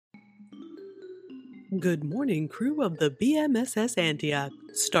Good morning, crew of the BMSS Antioch,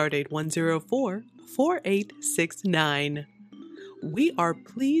 Stardate 104-4869. We are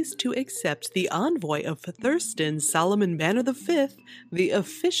pleased to accept the envoy of Thurston Solomon Banner V, the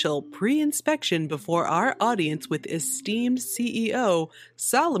official pre-inspection before our audience with esteemed CEO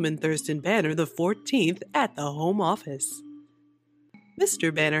Solomon Thurston Banner XIV at the Home Office.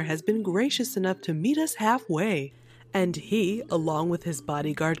 Mr. Banner has been gracious enough to meet us halfway, and he, along with his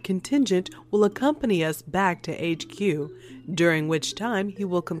bodyguard contingent, will accompany us back to HQ, during which time he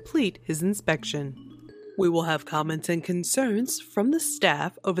will complete his inspection. We will have comments and concerns from the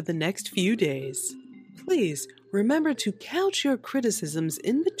staff over the next few days. Please remember to couch your criticisms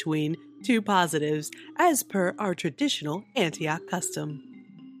in between two positives, as per our traditional Antioch custom.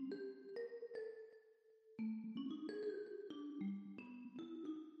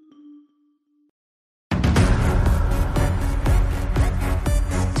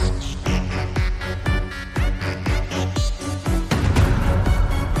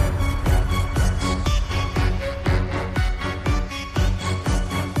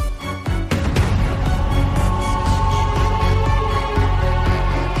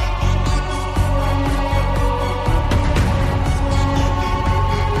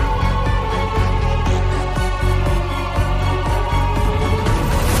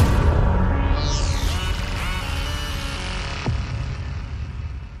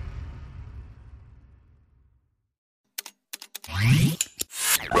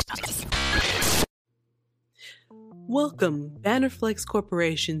 Welcome, Bannerflex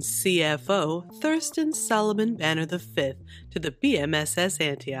Corporation's CFO, Thurston Solomon Banner V, to the BMSS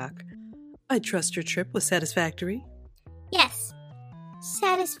Antioch. I trust your trip was satisfactory? Yes,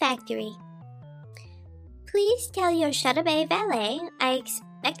 satisfactory. Please tell your Shuttle Bay valet I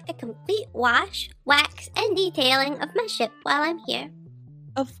expect a complete wash, wax, and detailing of my ship while I'm here.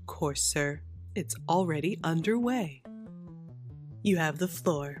 Of course, sir. It's already underway. You have the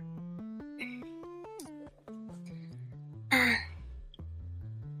floor.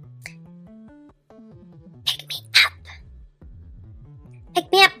 Pick me up.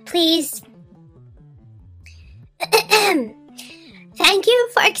 Pick me up, please. Thank you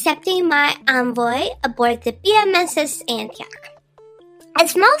for accepting my envoy aboard the BMSS Antioch.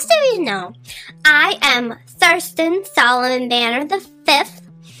 As most of you know, I am Thurston Solomon Banner V,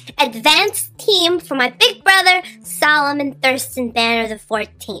 advanced team for my big brother Solomon Thurston Banner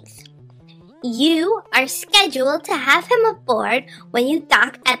XIV. You are scheduled to have him aboard when you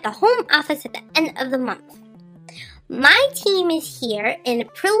dock at the Home Office at the end of the month. My team is here in a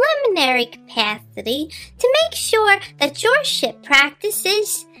preliminary capacity to make sure that your ship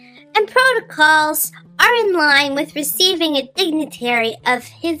practices and protocols are in line with receiving a dignitary of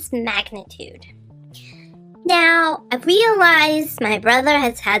his magnitude. Now, I realize my brother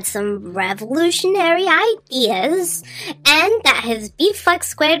has had some revolutionary ideas, and that his B-Flex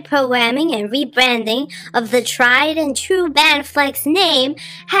Squared programming and rebranding of the tried and true Bannerflex name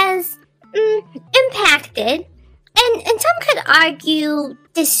has impacted, and some could argue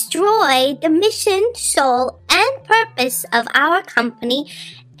destroyed the mission, soul, and purpose of our company,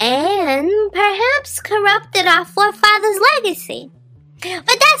 and perhaps corrupted our forefathers' legacy. But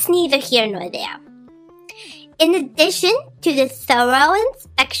that's neither here nor there. In addition to the thorough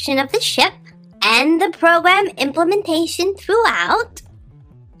inspection of the ship and the program implementation throughout,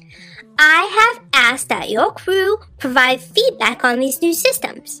 I have asked that your crew provide feedback on these new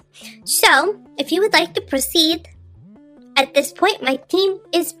systems. So, if you would like to proceed, at this point my team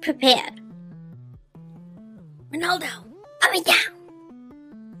is prepared. Ronaldo, put me down.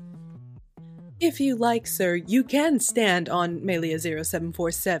 If you like, sir, you can stand on Melia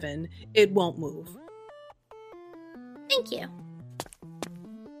 0747. It won't move. Thank you.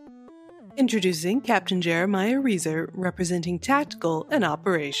 Introducing Captain Jeremiah Reeser, representing Tactical and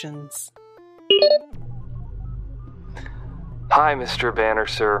Operations. Hi, Mr. Banner,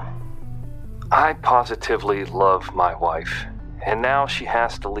 sir. I positively love my wife, and now she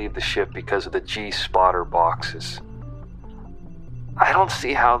has to leave the ship because of the G-spotter boxes. I don't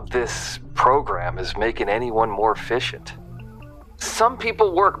see how this program is making anyone more efficient. Some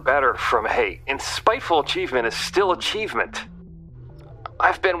people work better from hate, and spiteful achievement is still achievement.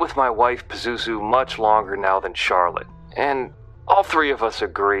 I've been with my wife, Pazuzu, much longer now than Charlotte, and all three of us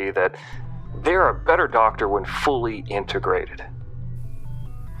agree that they're a better doctor when fully integrated.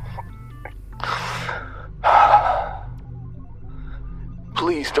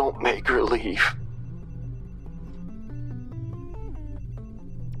 Please don't make her leave.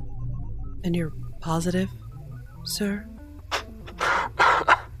 And you're positive, sir?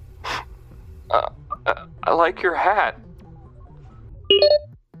 I like your hat.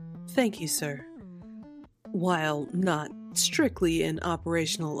 Thank you, sir. While not strictly an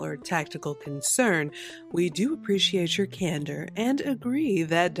operational or tactical concern, we do appreciate your candor and agree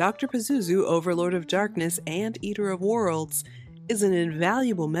that Dr. Pazuzu, Overlord of Darkness and Eater of Worlds, is an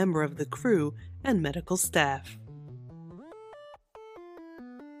invaluable member of the crew and medical staff.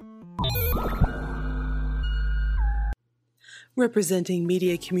 Representing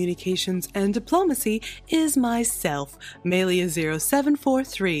media communications and diplomacy is myself,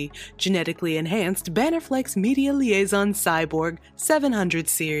 Malia0743, genetically enhanced Bannerflex Media Liaison Cyborg 700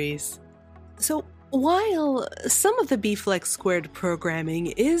 series. So, while some of the B-Flex Squared programming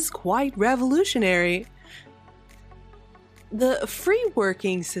is quite revolutionary, the free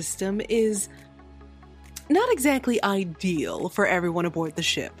working system is not exactly ideal for everyone aboard the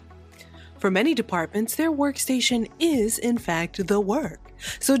ship. For many departments, their workstation is, in fact, the work,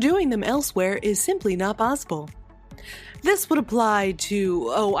 so doing them elsewhere is simply not possible. This would apply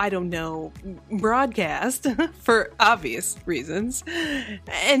to, broadcast, for obvious reasons,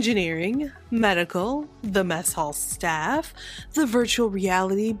 engineering, medical, the mess hall staff, the virtual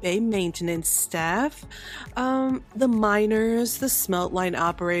reality bay maintenance staff, the miners, the smelt line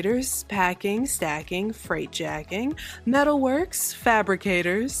operators, packing, stacking, freight jacking, metalworks,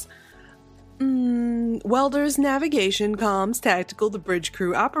 fabricators, welders, navigation, comms, tactical, the bridge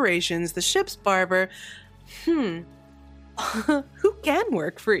crew, operations, the ship's barber. Who can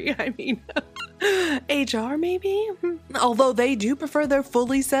work free? I mean, HR maybe? Although they do prefer their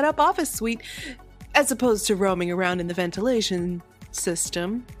fully set up office suite as opposed to roaming around in the ventilation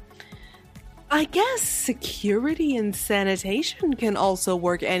system. I guess security and sanitation can also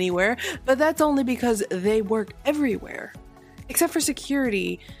work anywhere, but that's only because they work everywhere. Except for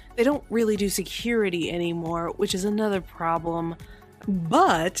security. They don't really do security anymore, which is another problem.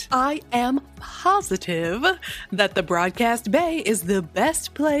 But I am positive that the broadcast bay is the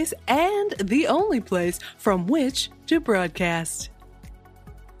best place and the only place from which to broadcast.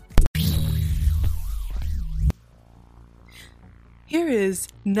 Here is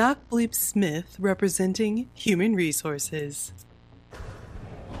Knockbleep Smith representing Human Resources.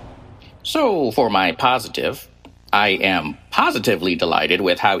 So, for my positive, I am positively delighted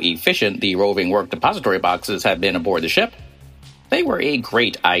with how efficient the roving work depository boxes have been aboard the ship. They were a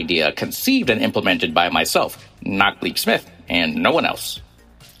great idea, conceived and implemented by myself, Knockbleep Smith, and no one else.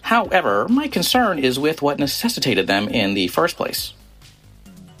 However, my concern is with what necessitated them in the first place.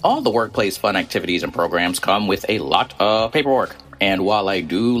 All the workplace fun activities and programs come with a lot of paperwork. And while I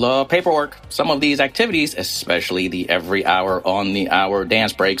do love paperwork, some of these activities, especially the every hour on the hour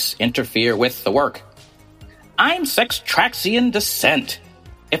dance breaks, interfere with the work. I'm Sextraxian Descent.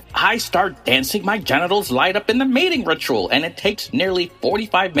 If I start dancing, my genitals light up in the mating ritual, and it takes nearly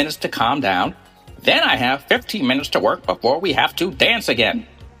 45 minutes to calm down. Then I have 15 minutes to work before we have to dance again.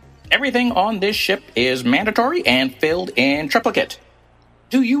 Everything on this ship is mandatory and filled in triplicate.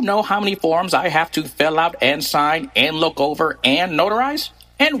 Do you know how many forms I have to fill out and sign and look over and notarize?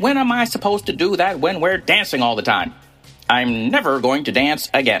 And when am I supposed to do that when we're dancing all the time? I'm never going to dance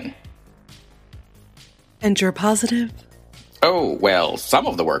again. And you're positive? Oh, well, some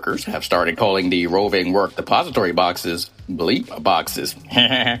of the workers have started calling the roving work depository boxes bleep boxes.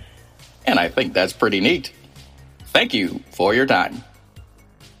 And I think that's pretty neat. Thank you for your time.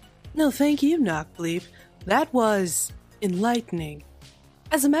 No, thank you, Knockbleep. That was enlightening.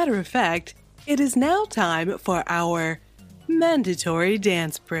 As a matter of fact, it is now time for our mandatory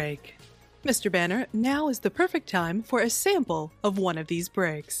dance break. Mr. Banner, now is the perfect time for a sample of one of these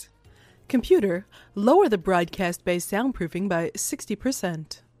breaks. Computer, lower the broadcast bay soundproofing by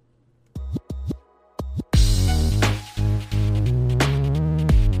 60%.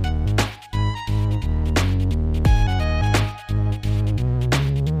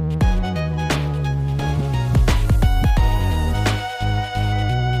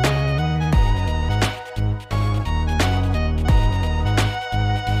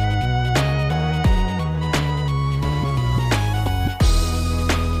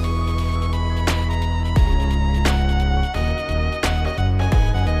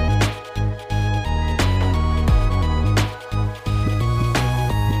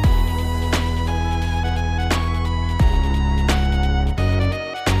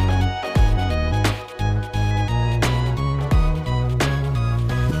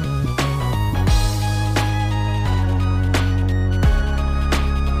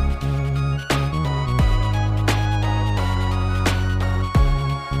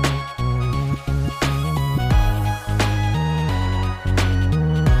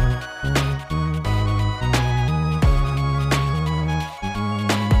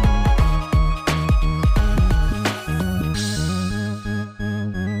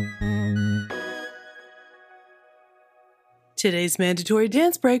 Today's mandatory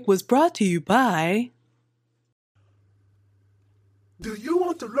dance break was brought to you by... Do you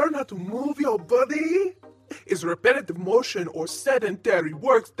want to learn how to move your body? Is repetitive motion or sedentary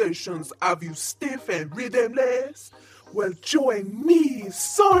workstations have you stiff and rhythmless? Well, join me,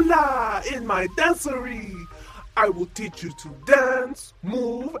 Sola, in my dancery. I will teach you to dance,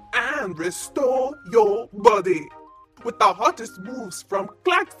 move, and restore your body with the hottest moves from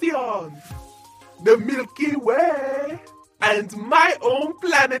Klaxion, the Milky Way, and my own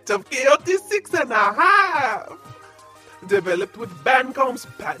planet of Chaotic 6.5. Developed with Bandcom's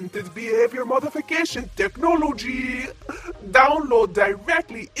patented behavior modification technology. Download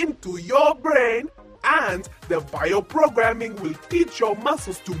directly into your brain, and the bioprogramming will teach your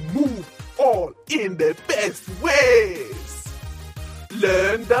muscles to move all in the best ways.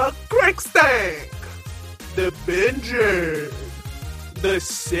 Learn the Crackstank, the Binger, the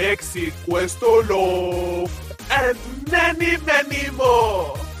Sexy Questo Loaf, and many, many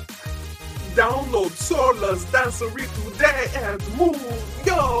more. Download Sola's Dancery today and move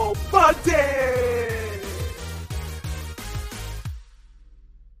your body!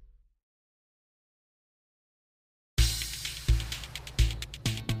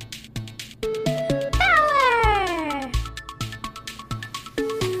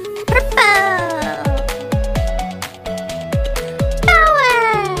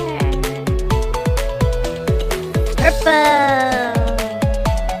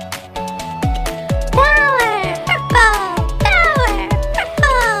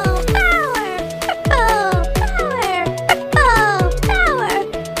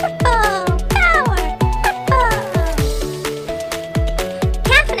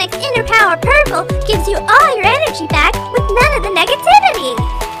 Gives you all your energy back with none of the negativity.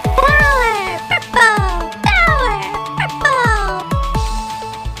 Power! Purple! Power! Purple!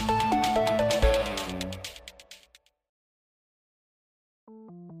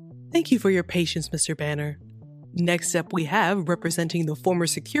 Thank you for your patience, Mr. Banner. Next up we have, representing the former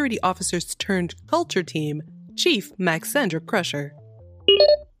security officers turned culture team, Chief Maxandra Crusher.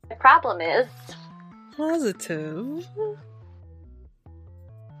 The problem is... Positive.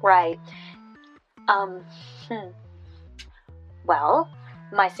 Right. Well,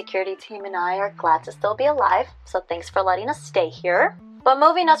 my security team and I are glad to still be alive, so thanks for letting us stay here. But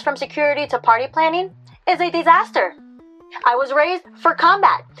moving us from security to party planning is a disaster. I was raised for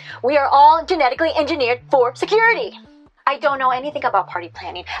combat. We are all genetically engineered for security. I don't know anything about party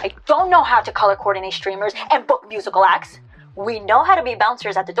planning. I don't know how to color coordinate streamers and book musical acts. We know how to be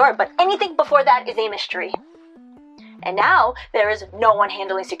bouncers at the door, but anything before that is a mystery. And now there is no one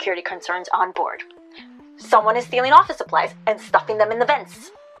handling security concerns on board. Someone is stealing office supplies and stuffing them in the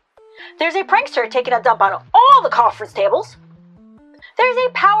vents. There's a prankster taking a dump on all the conference tables. There's a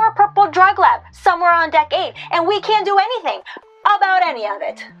power purple drug lab somewhere on deck 8, and we can't do anything about any of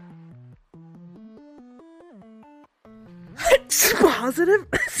it. Positive?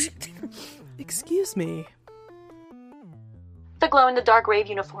 Excuse me. The glow-in-the-dark rave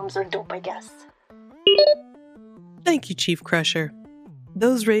uniforms are dope, I guess. Thank you, Chief Crusher.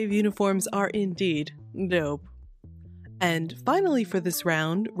 Those rave uniforms are indeed dope. And finally for this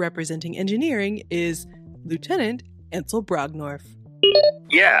round, representing engineering, is Lieutenant Ansel Brognorf.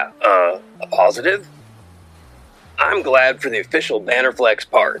 Yeah, a positive? I'm glad for the official Bannerflex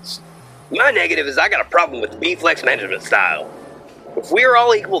parts. My negative is I got a problem with the B-Flex management style. If we're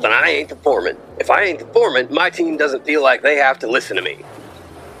all equal, then I ain't the foreman. If I ain't the foreman, my team doesn't feel like they have to listen to me.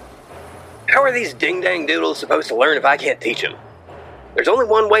 How are these ding-dang doodles supposed to learn if I can't teach them? There's only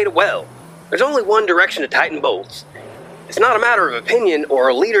one way to weld. There's only one direction to tighten bolts. It's not a matter of opinion or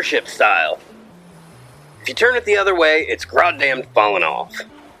a leadership style. If you turn it the other way, it's goddamn falling off.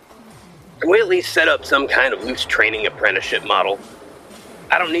 Can we at least set up some kind of loose training apprenticeship model?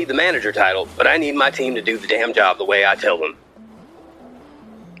 I don't need the manager title, but I need my team to do the damn job the way I tell them.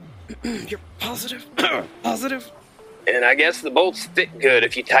 You're positive? Positive? And I guess the bolts fit good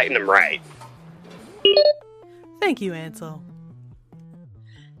if you tighten them right. Thank you, Ansel.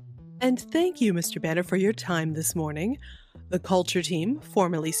 And thank you, Mr. Banner, for your time this morning. The Culture Team,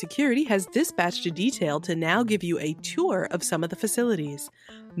 formerly Security, has dispatched a detail to now give you a tour of some of the facilities.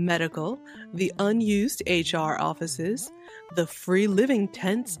 Medical, the unused HR offices, the free living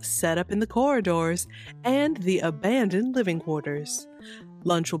tents set up in the corridors, and the abandoned living quarters.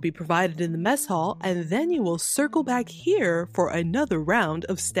 Lunch will be provided in the mess hall, and then you will circle back here for another round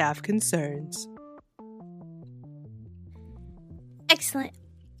of staff concerns. Excellent.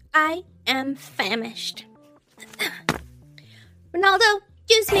 I am famished. Ronaldo,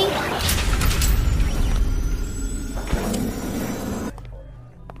 juice me.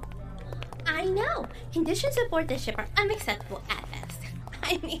 I no. Conditions aboard the ship are unacceptable at best.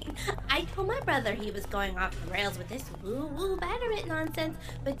 I mean, I told my brother he was going off the rails with this woo-woo betterment nonsense,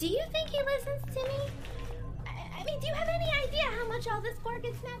 but do you think he listens to me? I mean, do you have any idea how much all this fork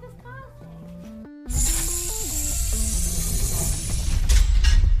and snap is costing?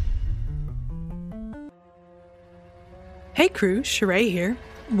 Hey crew, Sheree here.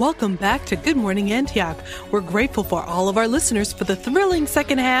 Welcome back to Good Morning Antioch. We're grateful for all of our listeners for the thrilling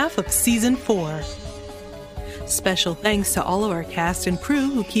second half of Season 4. Special thanks to all of our cast and crew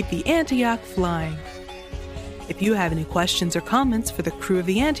who keep the Antioch flying. If you have any questions or comments for the crew of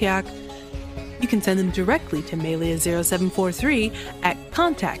the Antioch, you can send them directly to Melia0743 at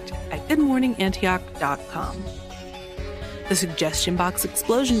contact@goodmorningantioch.com. The suggestion box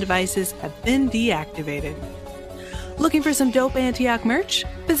explosion devices have been deactivated. Looking for some dope Antioch merch?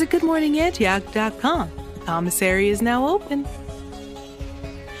 Visit goodmorningantioch.com. The commissary is now open.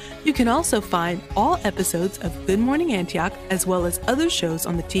 You can also find all episodes of Good Morning Antioch as well as other shows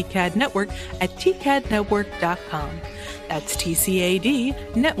on the TCAD network at tcadnetwork.com. That's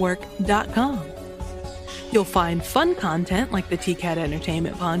TCAD network.com. You'll find fun content like the TCAD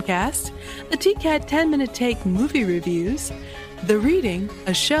Entertainment Podcast, the TCAD 10-Minute Take movie reviews, The Reading,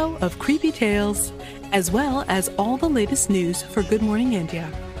 a show of creepy tales, as well as all the latest news for Good Morning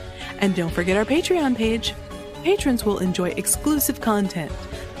Antioch. And don't forget our Patreon page. Patrons will enjoy exclusive content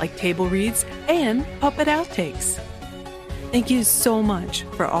like table reads and puppet outtakes. Thank you so much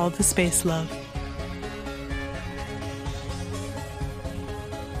for all the space love.